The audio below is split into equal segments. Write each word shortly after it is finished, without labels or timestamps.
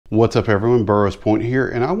What's up everyone, Burroughs Point here,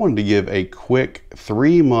 and I wanted to give a quick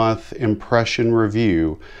 3-month impression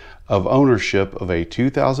review of ownership of a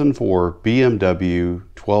 2004 BMW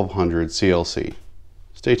 1200 CLC.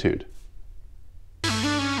 Stay tuned.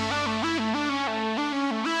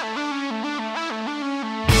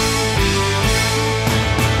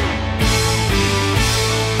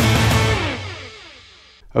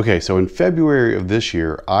 Okay, so in February of this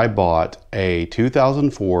year, I bought a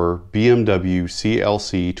 2004 BMW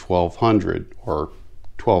CLC 1200 or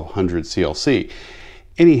 1200 CLC.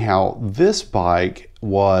 Anyhow, this bike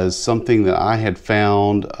was something that I had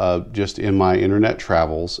found just in my internet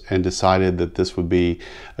travels and decided that this would be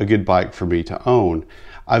a good bike for me to own.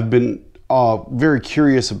 I've been very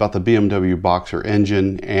curious about the BMW Boxer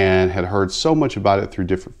engine and had heard so much about it through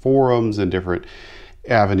different forums and different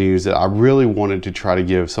avenues that I really wanted to try to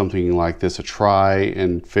give something like this a try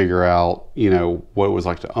and figure out, you know, what it was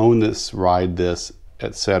like to own this, ride this,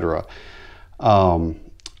 etc.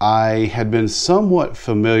 I had been somewhat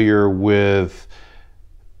familiar with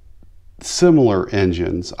similar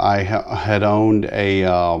engines. I had owned a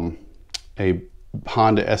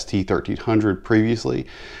Honda ST1300 previously,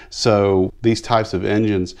 so these types of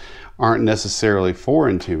engines aren't necessarily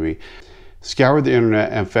foreign to me. Scoured the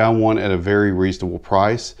internet and found one at a very reasonable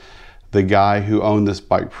price. The guy who owned this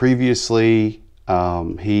bike previously,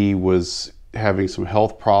 he was having some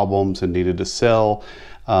health problems and needed to sell.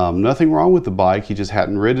 Nothing wrong with the bike, he just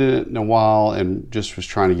hadn't ridden it in a while and just was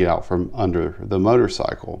trying to get out from under the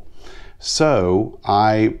motorcycle. So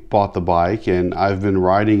I bought the bike and I've been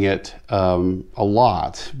riding it a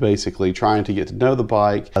lot, basically trying to get to know the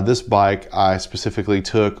bike. This bike I specifically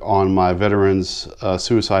took on my Veterans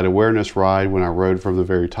Suicide Awareness ride when I rode from the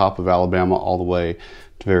very top of Alabama all the way to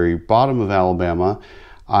the very bottom of Alabama.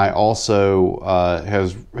 I also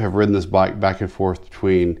have ridden this bike back and forth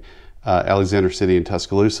between Alexander City and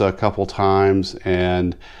Tuscaloosa a couple times,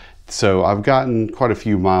 and so I've gotten quite a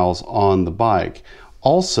few miles on the bike.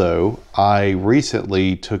 Also, I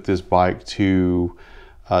recently took this bike to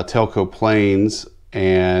Telco Plains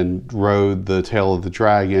and rode the Tail of the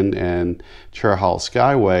Dragon and Cherry Hollow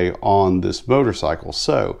Skyway on this motorcycle.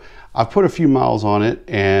 So I've put a few miles on it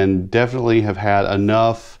and definitely have had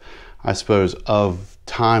enough, I suppose, of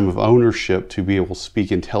time of ownership to be able to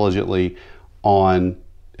speak intelligently on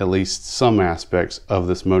at least some aspects of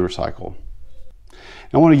this motorcycle.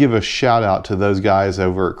 I want to give a shout out to those guys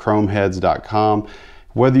over at chromeheads.com.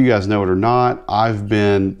 Whether you guys know it or not, I've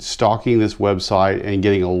been stalking this website and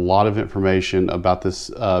getting a lot of information about this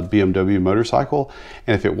BMW motorcycle.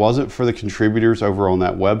 And if it wasn't for the contributors over on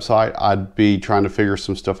that website, I'd be trying to figure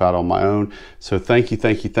some stuff out on my own. So thank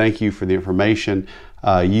you for the information.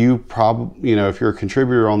 You know, if you're a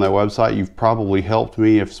contributor on that website, you've probably helped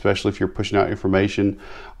me, especially if you're pushing out information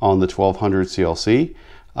on the 1200 CLC.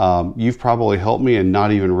 You've probably helped me and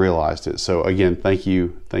not even realized it. So again, thank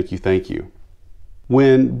you.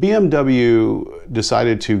 When BMW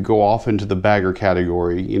decided to go off into the bagger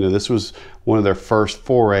category, you know, this was one of their first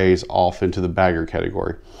forays off into the bagger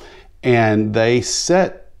category. And they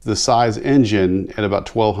set the size engine at about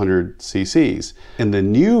 1200 cc's. In the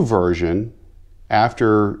new version,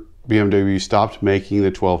 after BMW stopped making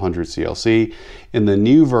the 1200 CLC, in the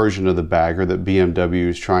new version of the bagger that BMW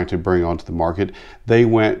is trying to bring onto the market, they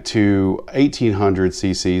went to 1800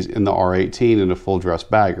 cc's in the R18 in a full dress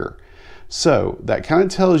bagger. So that kind of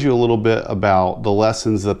tells you a little bit about the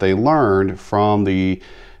lessons that they learned from the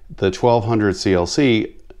 1200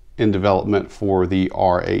 CLC in development for the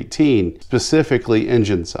R18, specifically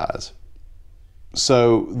engine size.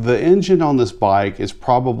 So the engine on this bike is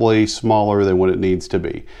probably smaller than what it needs to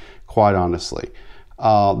be, quite honestly.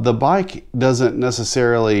 The bike isn't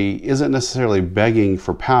necessarily begging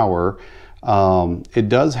for power. It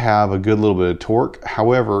does have a good little bit of torque.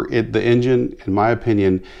 However, the engine, in my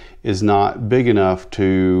opinion, is not big enough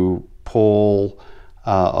to pull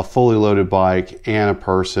a fully loaded bike and a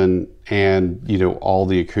person and, you know, all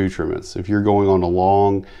the accoutrements. If you're going on a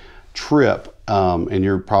long trip and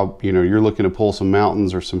you're you're looking to pull some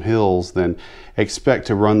mountains or some hills, then expect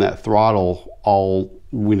to run that throttle all,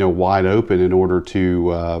 you know, wide open in order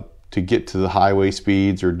to get to the highway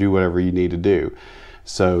speeds or do whatever you need to do.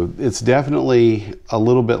 So it's definitely a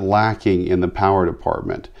little bit lacking in the power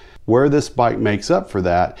department. Where this bike makes up for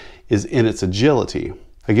that is in its agility.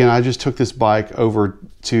 Again, I just took this bike over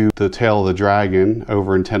to the Tail of the Dragon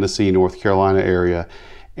over in Tennessee, North Carolina area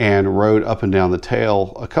and rode up and down the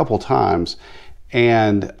tail a couple times.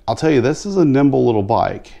 And I'll tell you, this is a nimble little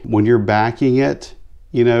bike. When you're backing it,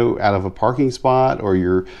 you know, out of a parking spot or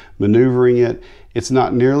you're maneuvering it, it's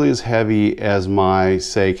not nearly as heavy as my,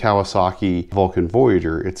 say, Kawasaki Vulcan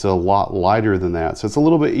Voyager. It's a lot lighter than that, so it's a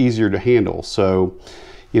little bit easier to handle. So,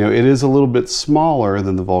 you know, it is a little bit smaller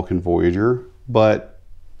than the Vulcan Voyager, but,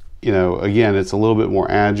 you know, again, it's a little bit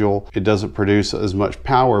more agile. It doesn't produce as much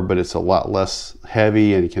power, but it's a lot less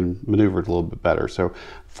heavy and you can maneuver it a little bit better. So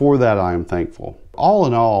for that, I am thankful. All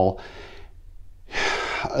in all,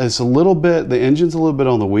 it's a little bit, the engine's a little bit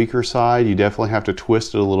on the weaker side. You definitely have to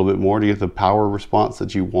twist it a little bit more to get the power response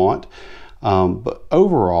that you want. But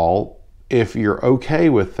overall, if you're okay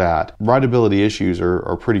with that, rideability issues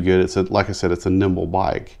are pretty good. It's like I said, it's a nimble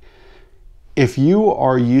bike. If you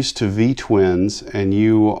are used to V-twins and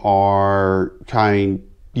you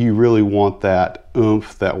really want that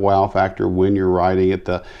oomph, that wow factor when you're riding it,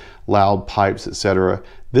 the loud pipes, etc.,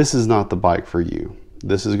 this is not the bike for you.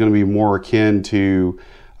 This is going to be more akin to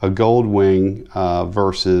a Goldwing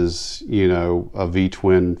versus, you know, a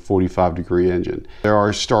V-twin 45-degree engine. There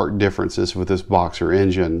are stark differences with this Boxer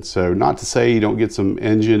engine. So not to say you don't get some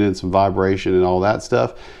engine and some vibration and all that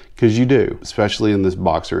stuff, because you do, especially in this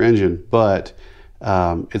Boxer engine, but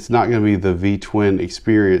it's not going to be the V-twin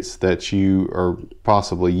experience that you are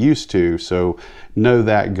possibly used to. So know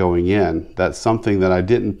that going in. That's something that I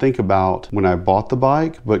didn't think about when I bought the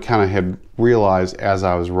bike, but kind of had realized as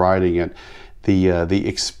I was riding it. The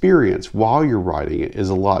experience while you're riding it is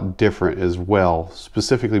a lot different as well,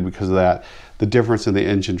 specifically because of that, the difference in the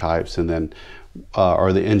engine types and then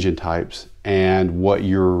or the engine types and what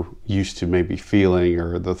you're used to maybe feeling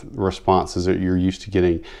or the responses that you're used to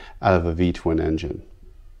getting out of a V-twin engine.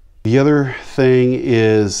 The other thing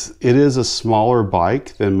is it is a smaller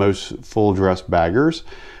bike than most full dress baggers,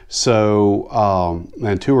 so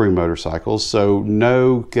and touring motorcycles. So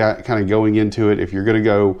know kind of going into it, if you're going to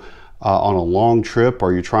go on a long trip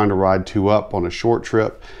or you're trying to ride two up on a short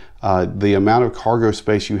trip, the amount of cargo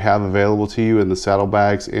space you have available to you in the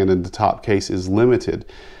saddlebags and in the top case is limited.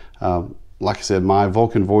 Like I said, my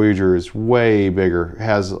Vulcan Voyager is way bigger,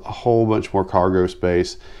 has a whole bunch more cargo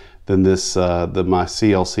space than this, my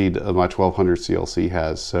CLC, my 1200 CLC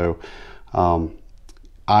has. So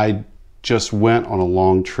I just went on a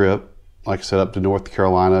long trip, like I said, up to North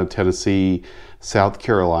Carolina, Tennessee, South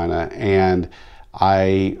Carolina, and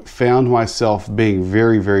I found myself being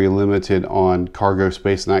very, very limited on cargo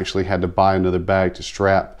space and actually had to buy another bag to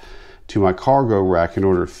strap to my cargo rack in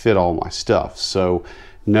order to fit all my stuff. So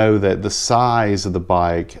know that the size of the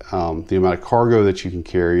bike, the amount of cargo that you can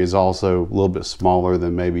carry is also a little bit smaller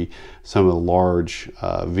than maybe some of the large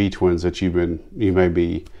V-twins that you may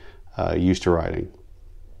be used to riding.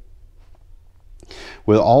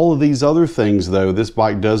 With all of these other things though, this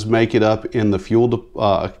bike does make it up in the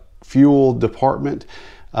fuel department.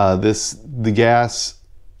 The gas,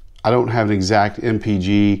 I don't have an exact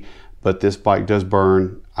MPG, but this bike does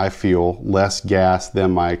burn, I feel, less gas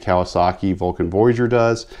than my Kawasaki Vulcan Voyager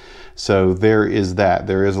does. So there is that.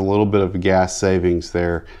 There is a little bit of gas savings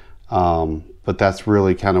there, but that's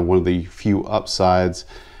really kind of one of the few upsides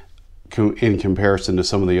in comparison to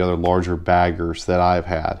some of the other larger baggers that I've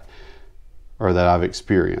had or that I've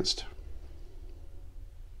experienced.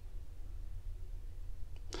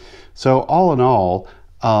 So all in all,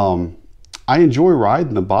 I enjoy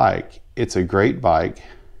riding the bike. It's a great bike.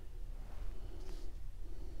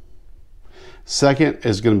 Second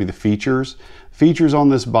is going to be the features. Features on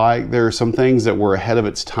this bike, there are some things that were ahead of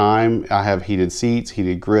its time. I have heated seats,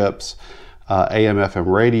 heated grips, AM/FM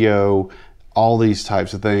radio, all these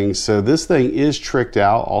types of things. So this thing is tricked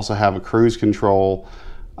out. Also have a cruise control.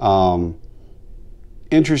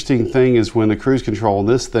 Interesting thing is when the cruise control on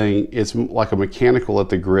this thing, it's like a mechanical at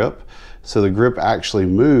the grip. So the grip actually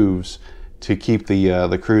moves to keep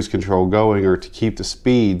the cruise control going or to keep the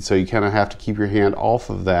speed. So you kind of have to keep your hand off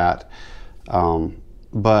of that.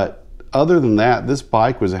 But other than that, this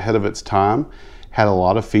bike was ahead of its time, had a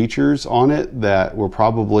lot of features on it that were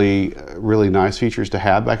probably really nice features to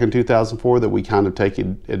have back in 2004 that we kind of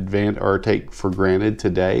take for granted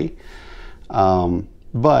today.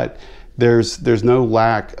 But there's no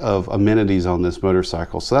lack of amenities on this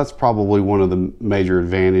motorcycle. So that's probably one of the major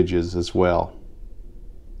advantages as well.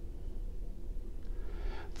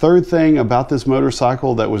 Third thing about this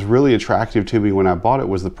motorcycle that was really attractive to me when I bought it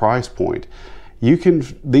was the price point.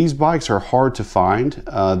 These bikes are hard to find.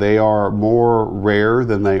 They are more rare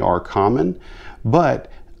than they are common,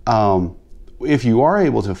 but if you are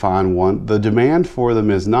able to find one, the demand for them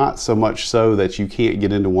is not so much so that you can't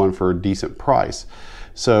get into one for a decent price.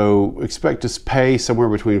 So expect to pay somewhere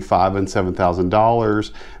between $5,000 and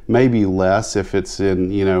 $7,000, maybe less if it's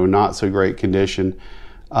in, you know, not so great condition.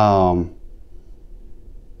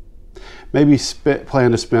 maybe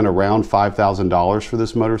plan to spend around $5,000 for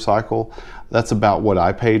this motorcycle. That's about what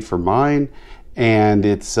I paid for mine, and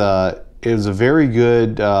it was a very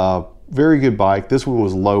good bike. This one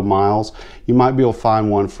was low miles. You might be able to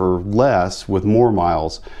find one for less with more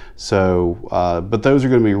miles. So, but those are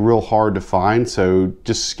going to be real hard to find. So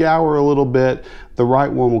just scour a little bit. The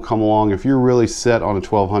right one will come along. If you're really set on a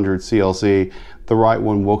 1200 CLC, the right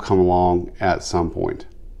one will come along at some point.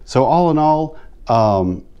 So all in all,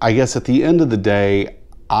 I guess at the end of the day,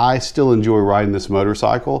 I still enjoy riding this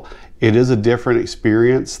motorcycle. It is a different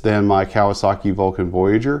experience than my Kawasaki Vulcan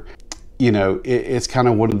Voyager. You know, it's kind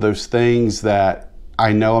of one of those things that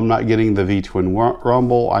I know I'm not getting the V-twin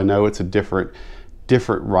rumble. I know it's a different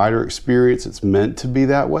rider experience. It's meant to be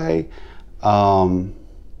that way.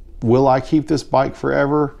 Will I keep this bike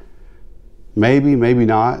forever? Maybe, maybe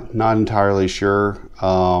not. Not entirely sure.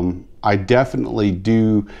 I definitely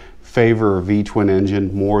do favor a V-twin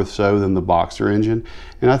engine more so than the Boxer engine.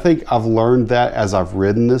 And I think I've learned that as I've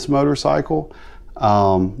ridden this motorcycle.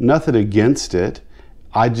 Nothing against it.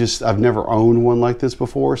 I've never owned one like this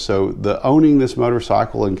before, so owning this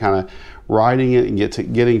motorcycle and kind of riding it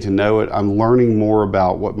and getting to know it, I'm learning more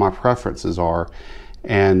about what my preferences are.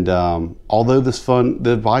 And although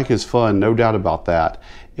the bike is fun, no doubt about that.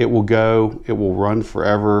 It will run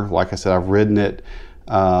forever. Like I said, I've ridden it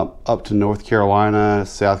up to North Carolina,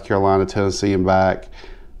 South Carolina, Tennessee, and back.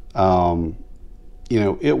 You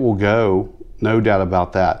know, it will go, no doubt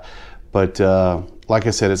about that. But like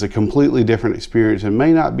I said, it's a completely different experience and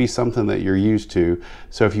may not be something that you're used to.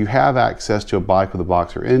 So if you have access to a bike with a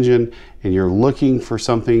Boxer engine and you're looking for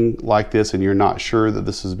something like this and you're not sure that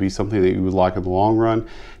this would be something that you would like in the long run,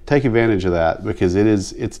 take advantage of that, because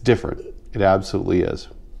it's different. It absolutely is.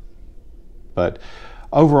 But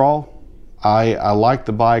overall, I like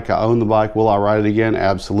the bike. I own the bike. Will I ride it again?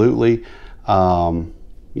 Absolutely.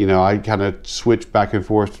 You know, I kind of switch back and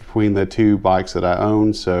forth between the two bikes that I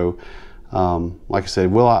own. So like I said,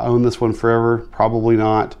 will I own this one forever? Probably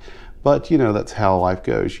not. But you know, that's how life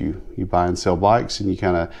goes. You buy and sell bikes, and you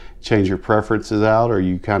kind of change your preferences out, or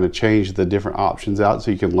you kind of change the different options out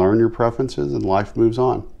so you can learn your preferences, and life moves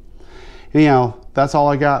on. Anyhow, that's all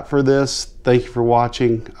I got for this. Thank you for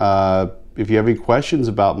watching. If you have any questions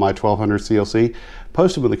about my 1200 CLC,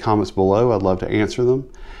 post them in the comments below. I'd love to answer them.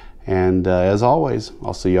 And as always,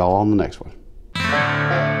 I'll see y'all on the next one.